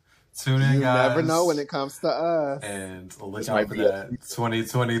 tune in, You guys. never know when it comes to us. And look out for that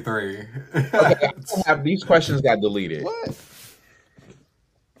 2023. These questions got deleted. What?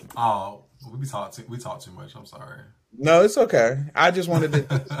 Oh, we talk too much. I'm sorry. No, it's okay. I just wanted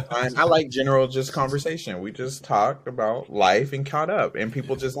to. I like general just conversation. We just talked about life and caught up, and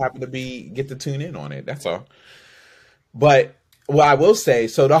people just happen to get to tune in on it. That's all. But well, I will say,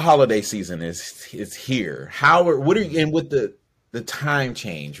 so the holiday season is here. What are you in with the time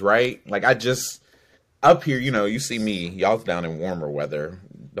change, right? Like I just up here, you see me, y'all's down in warmer weather.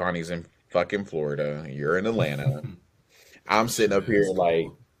 Donnie's in fucking Florida. You're in Atlanta. I'm sitting up here like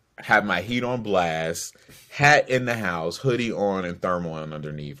have my heat on blast, hat in the house, hoodie on, and thermal on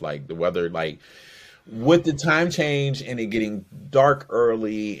underneath. Like the weather, like with the time change and it getting dark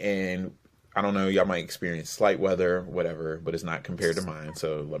early, and I don't know, y'all might experience slight weather, whatever, but it's not compared to mine.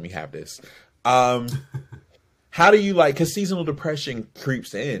 So let me have this. How do you because seasonal depression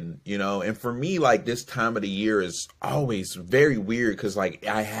creeps in, and for me, like this time of the year is always very weird because like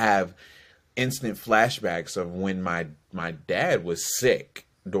I have instant flashbacks of when my dad was sick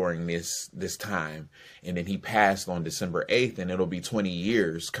during this time, and then he passed on December 8th, and it'll be 20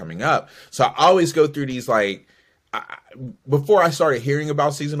 years coming up. So I always go through these before I started hearing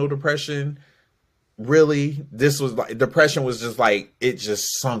about seasonal depression, really, this was like depression was just like it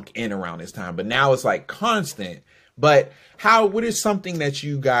just sunk in around this time, but now it's like constant. But what is something that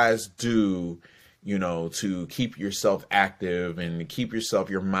you guys do, to keep yourself active and keep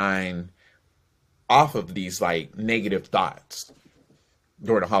your mind off of these like negative thoughts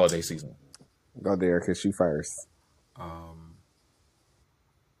during the holiday season? Go there, because you first.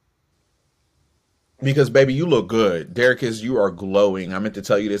 Because baby, you look good. Derek, you are glowing. I meant to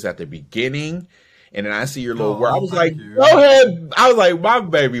tell you this at the beginning. And then I see your little where I was like, go ahead. I was like, my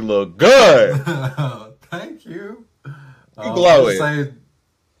baby look good. Thank you. You glowing. Say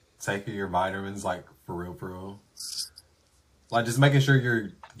taking your vitamins, like for real. Like just making sure you're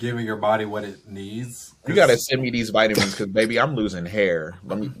giving your body what it needs. You gotta send me these vitamins because baby, I'm losing hair.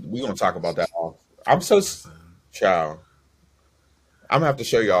 We gonna talk about that off. I'm so child. I'm gonna have to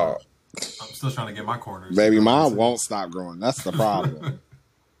show y'all. I'm still trying to get my corners. Baby, mine won't stop growing. That's the problem.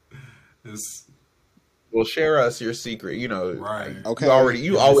 Well, share us your secret. Right? Okay.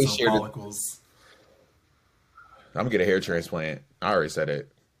 You always share. Follicles. I'm gonna get a hair transplant. I already said it.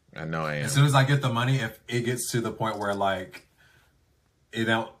 I know I am. As soon as I get the money, if it gets to the point where like it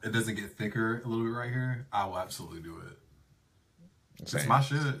doesn't get thicker a little bit right here, I will absolutely do it. It's my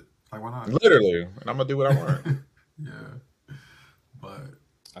shit. Like, why not? Literally, and I'm gonna do what I want. Yeah, but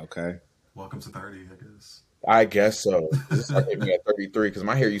okay. Welcome to 30, I guess. I guess so. This started me at 33 because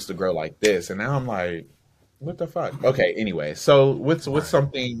my hair used to grow like this, and now I'm like, what the fuck? Okay. Anyway, so what's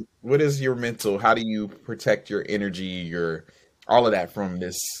something? What is your mental? How do you protect your energy, your all of that from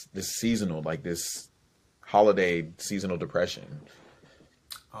this seasonal, like this holiday seasonal depression?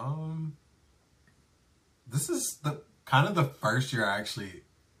 This is the first year I actually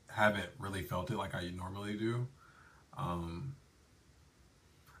haven't really felt it like I normally do. And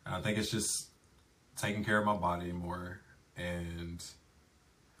I think it's just taking care of my body more, and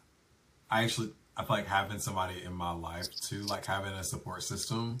I feel like having somebody in my life too, like having a support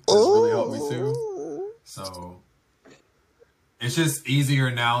system has really helped me too. So it's just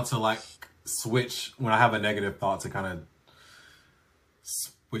easier now to like switch when I have a negative thought to kind of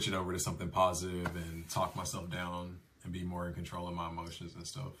switch it over to something positive and talk myself down and be more in control of my emotions and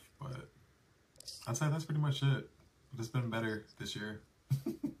stuff. But I'd say that's pretty much it. It's been better this year.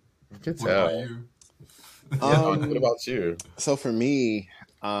 Good What about you? What about you? So for me,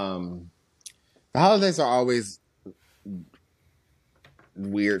 the holidays are always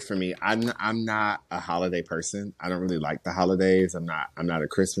weird for me. I'm not a holiday person. I don't really like the holidays. I'm not a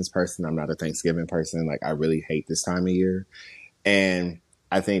Christmas person. I'm not a Thanksgiving person. Like I really hate this time of year. And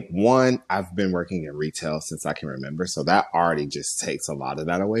I think one, I've been working in retail since I can remember. So that already just takes a lot of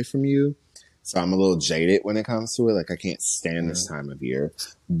that away from you. So I'm a little jaded when it comes to it. Like I can't stand this time of year.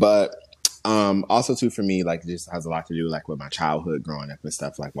 But also too for me, like it just has a lot to do like with my childhood growing up and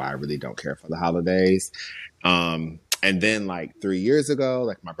stuff, like why I really don't care for the holidays. And then like 3 years ago,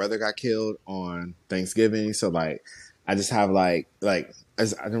 like my brother got killed on Thanksgiving. So like I just have I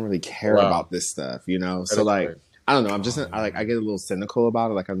don't really care about this stuff, you know? So like great. I don't know. I'm just I get a little cynical about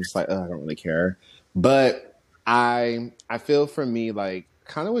it. Like I'm just like, I don't really care. But I feel for me, like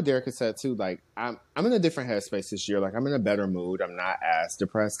kind of what Derek has said too, like I'm in a different headspace this year. Like I'm in a better mood. I'm not as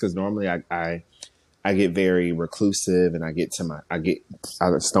depressed because normally I get very reclusive and I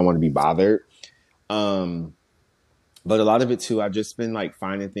just don't want to be bothered. But a lot of it too, I've just been like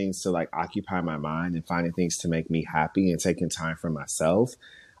finding things to like occupy my mind and finding things to make me happy and taking time for myself.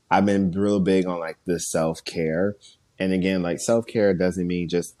 I've been real big on like the self-care. And again, like self-care doesn't mean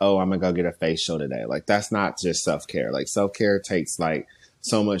just, oh, I'm gonna go get a facial today. Like that's not just self-care. Like self-care takes like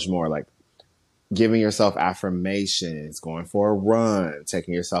so much more, like giving yourself affirmations, going for a run,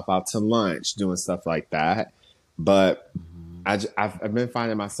 taking yourself out to lunch, doing stuff like that. But I've been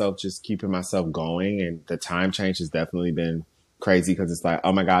finding myself just keeping myself going, and the time change has definitely been crazy because it's like,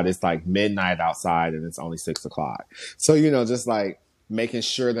 oh my God, it's like midnight outside and it's only 6 o'clock. So, you know, just like making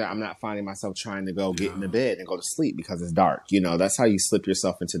sure that I'm not finding myself trying to go get in the bed and go to sleep because it's dark. You know, that's how you slip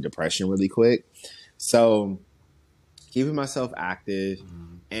yourself into depression really quick. So keeping myself active.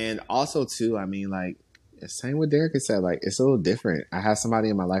 And also too, I mean, like, same with Derek said, like, it's a little different. I have somebody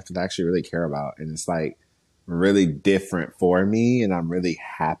in my life that I actually really care about, and it's like really different for me, and I'm really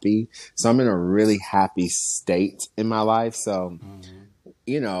happy. So I'm in a really happy state in my life. So,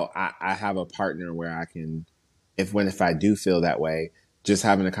 you know, I have a partner where I can, if I do feel that way, just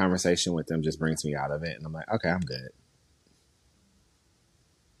having a conversation with them just brings me out of it. And I'm like, okay, I'm good.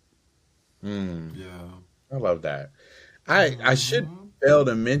 Yeah. I love that. I should fail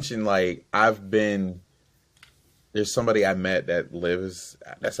to mention, like, there's somebody I met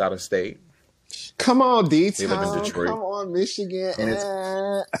that's out of state. Come on, They live in D-Town. Detroit. Come on, Michigan.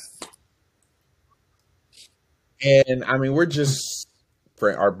 And I mean, we're just,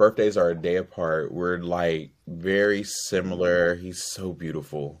 for our birthdays are a day apart. We're like very similar. He's so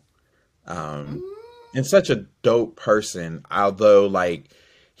beautiful. And such a dope person, although like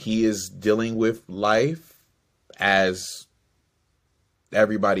he is dealing with life as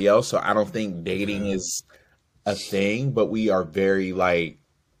everybody else. So I don't think dating is a thing, but we are very like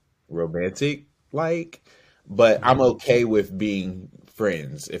romantic, like, but I'm okay with being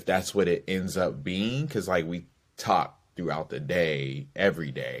friends if that's what it ends up being. Cause like we talk throughout the day,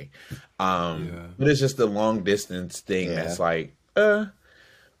 every day. But it's just the long distance thing that's like, you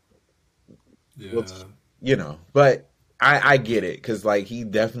know, but I get it. Cause like he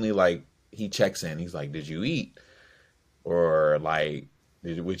definitely like, he checks in. He's like, did you eat? Or like,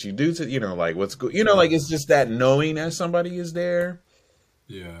 what you do to, you know, like what's good, you know, like it's just that knowing that somebody is there.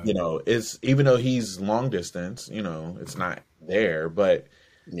 Yeah. You know, it's, even though he's long distance, you know, it's not there, but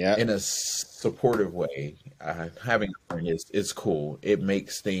in a supportive way, having a friend is cool. It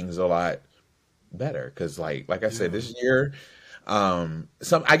makes things a lot better. Cause like I said, this year,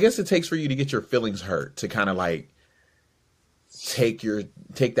 I guess it takes for you to get your feelings hurt to kind of like take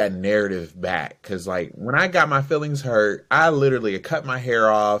that narrative back. Cause like when I got my feelings hurt, I literally cut my hair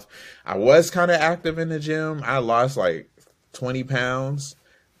off. I was kind of active in the gym. I lost like 20 pounds.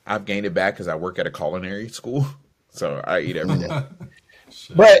 I've gained it back because I work at a culinary school. So I eat every day.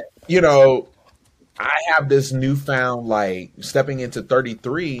 But, you know, I have this newfound, like, stepping into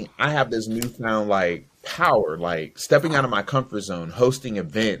 33, I have this newfound, like, power, like, stepping out of my comfort zone, hosting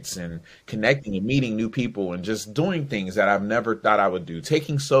events and connecting and meeting new people and just doing things that I've never thought I would do,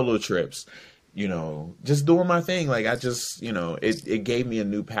 taking solo trips, you know, just doing my thing. Like, I just, you know, it gave me a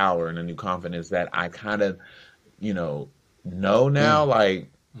new power and a new confidence that I kind of, you know now, like,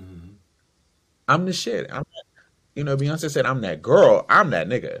 I'm the shit. You know, Beyonce said, I'm that girl. I'm that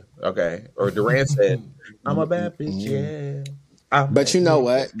nigga. Okay. Or Duran said, I'm a bad bitch. Yeah. But you know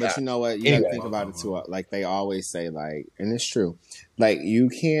what? But you know what? You gotta think about it too. Like they always say, like, and it's true. Like you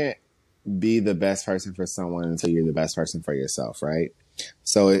can't be the best person for someone until you're the best person for yourself, right?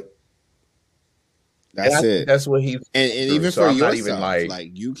 So that's it. That's what he. And even so for yourself,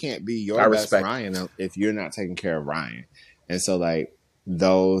 like you can't be your best Ryan if you're not taking care of Ryan. And so like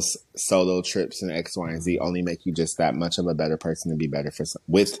those solo trips and X, Y, and Z only make you just that much of a better person to be better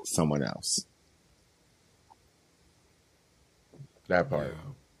with someone else. That part.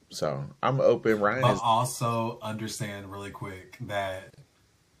 So I'm open. Ryan but also understand really quick that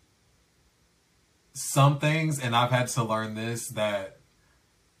some things, and I've had to learn this, that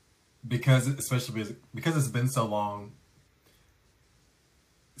especially because it's been so long,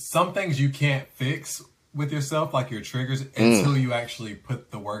 some things you can't fix with yourself, like your triggers, until you actually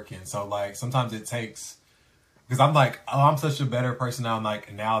put the work in. So like sometimes it takes, because I'm like, oh, I'm such a better person now. I'm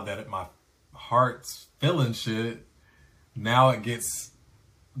like, now that my heart's feeling shit, now it gets,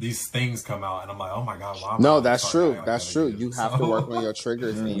 these things come out and I'm like, oh my God, why? No, that's true. That's true. You have to work on your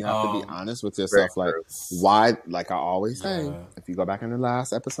triggers and you have to be honest with yourself. Like why, like I always say, if you go back in the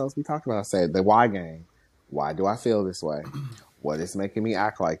last episodes we talked about, I said the why game. Why do I feel this way? What is making me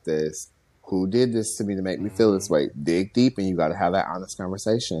act like this? Who did this to me to make me feel this way? Dig deep, and you got to have that honest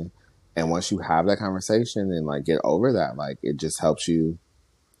conversation. And once you have that conversation and like get over that, like it just helps you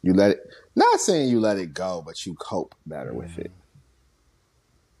You let it. Not saying you let it go, but you cope better with it.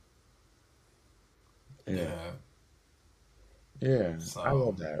 Yeah. So, I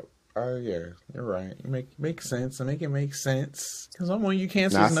love that. Oh yeah, you're right. You make sense and make it make sense. Because someone you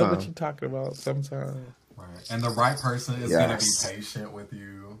can't know what you're talking about sometimes. Right. And the right person is gonna be patient with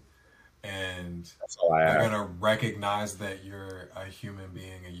you, and they're gonna recognize that you're a human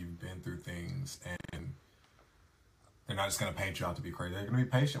being and you've been through things, and they're not just gonna paint you out to be crazy. They're gonna be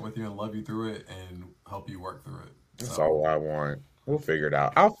patient with you and love you through it and help you work through it. That's all I want. We'll figure it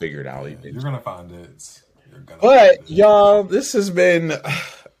out. I'll figure it out. You're gonna find it. Y'all, this has been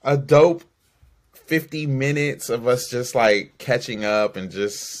a dope 50 minutes of us just like catching up and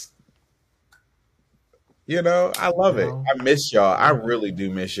just, I love it. I miss y'all. I really do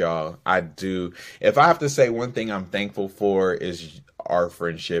miss y'all. I do. If I have to say one thing I'm thankful for is our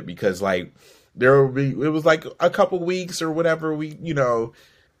friendship, because like it was like a couple weeks or whatever it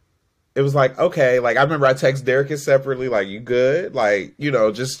was like, okay, like I remember I text Derek separately, like, you good? Like,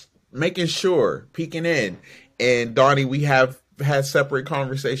 just making sure, peeking in. And Donnie, we have had separate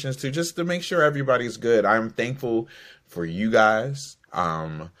conversations too, just to make sure everybody's good. I'm thankful for you guys,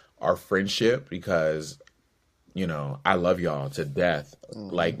 our friendship, because, I love y'all to death,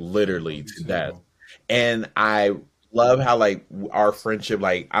 like literally to death. And I love how like our friendship,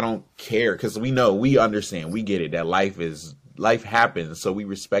 like I don't care, because we understand, we get it, that life happens, so we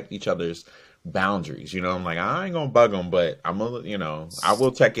respect each other's boundaries. I'm like, I ain't gonna bug them, but I'm gonna, I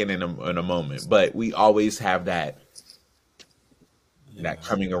will check in a moment. But we always have that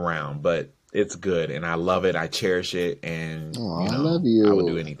coming around. But it's good, and I love it. I cherish it, and I love you. I would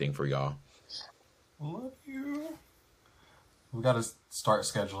do anything for y'all. Love you. We got to start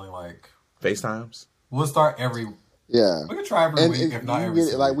scheduling like FaceTimes. We'll start every. Yeah, we can try every week, if not every.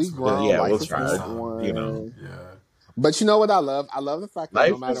 Like we grow. Yeah, we'll try. But you know what I love? I love the fact that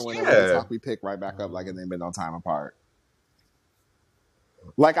no matter when we talk, we pick right back up like it ain't been no time apart.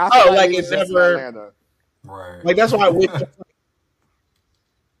 Like I feel like it's never. Right. Like that's why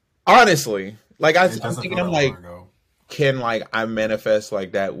honestly, like I'm thinking, I'm like, can like I manifest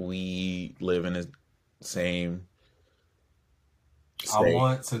like that we live in the same state? I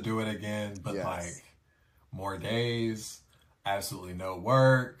want to do it again, but like more days, absolutely no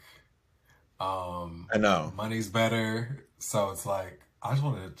work. I know money's better, so it's like I just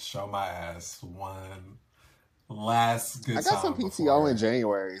want to show my ass one last good time. I got some PTO in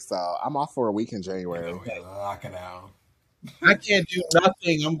January, so I'm off for a week in January. Lock it out. I can't do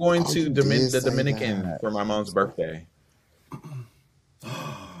nothing. I'm going to the Dominican for my mom's birthday.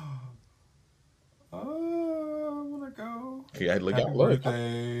 I want to go. Yeah, look.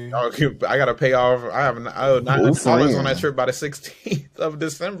 I gotta pay off. I have $900 on that trip by the 16th of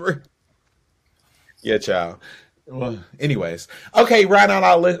December. Yeah, child. Well, anyways, okay, Ryan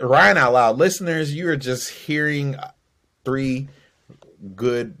Out Loud listeners, you are just hearing three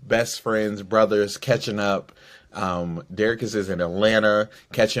good best friends, brothers catching up. Derek is in Atlanta.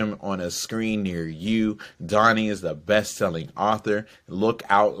 Catch him on a screen near you. Donnie is the best-selling author.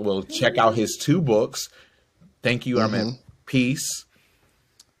 Check out his 2 books. Thank You, I'm at Peace.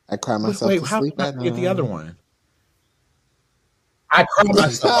 I cry myself to sleep at night. Get the other one. I cry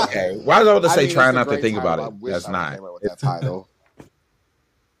myself. Okay, why do I say try not to think about it? That's not. That title.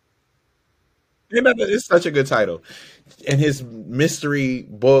 It's such a good title. And his mystery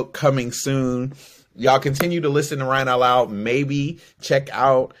book coming soon. Y'all continue to listen to Ryan Out Loud. Maybe check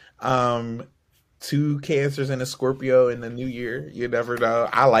out 2 Cancers and a Scorpio in the new year. You never know.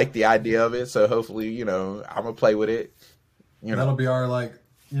 I like the idea of it, so hopefully, I'm gonna play with it. That'll be our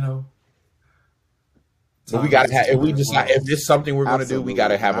But we gotta have. If it's something we're gonna do, we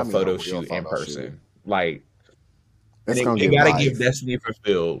gotta have a photo shoot in person. Like, they gotta give Destiny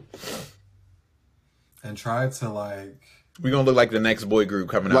Fulfilled. And try to we're gonna look like the next boy group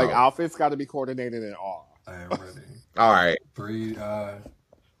coming out. Like outfits got to be coordinated and all. I am ready. All right. 3. I'm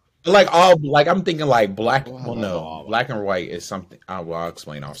thinking like black. Well, no, black and white is something. I'll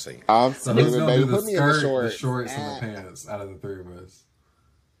explain off scene. So who's gonna do the skirt, the shorts, and the pants out of the 3 of us?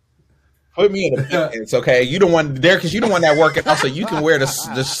 Put me in the pants, okay? You don't want there because you don't want that working out, so you can wear the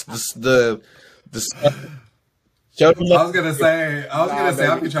stuff. I was gonna say, I'm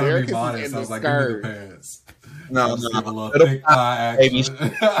trying to be modest. I was like, give me the pants. No. A little thick thigh action.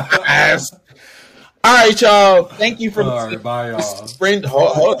 All right, y'all. Thank you for listening. Bye, y'all. Friend,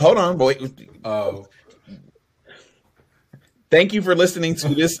 hold on, boy. Oh. Thank you for listening to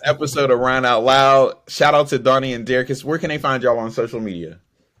this episode of Ryan Out Loud. Shout out to Donnie and Derek. Where can they find y'all on social media?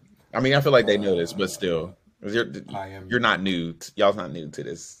 I mean, I feel like they know this, but still, you're not new. Y'all's not new to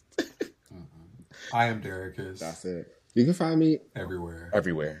this. I am Derek. That's it. You can find me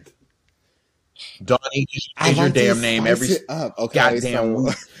everywhere. Donnie, just change your damn name every goddamn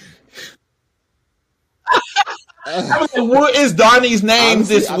week. I was like, what is Donnie's name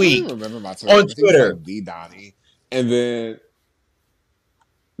this week? I don't remember my Twitter. On Twitter. Like the Donnie. And then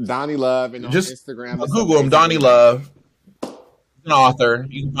Donnie Love, and on Instagram. Google him, Donnie Love. He's an author.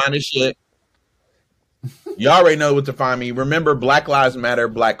 You can find his shit. You already know what to find me. Remember, Black Lives Matter,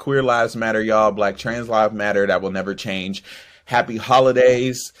 Black Queer Lives Matter, y'all. Black Trans Lives Matter. That will never change. Happy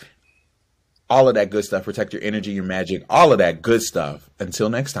holidays. All of that good stuff. Protect your energy, your magic. All of that good stuff. Until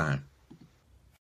next time.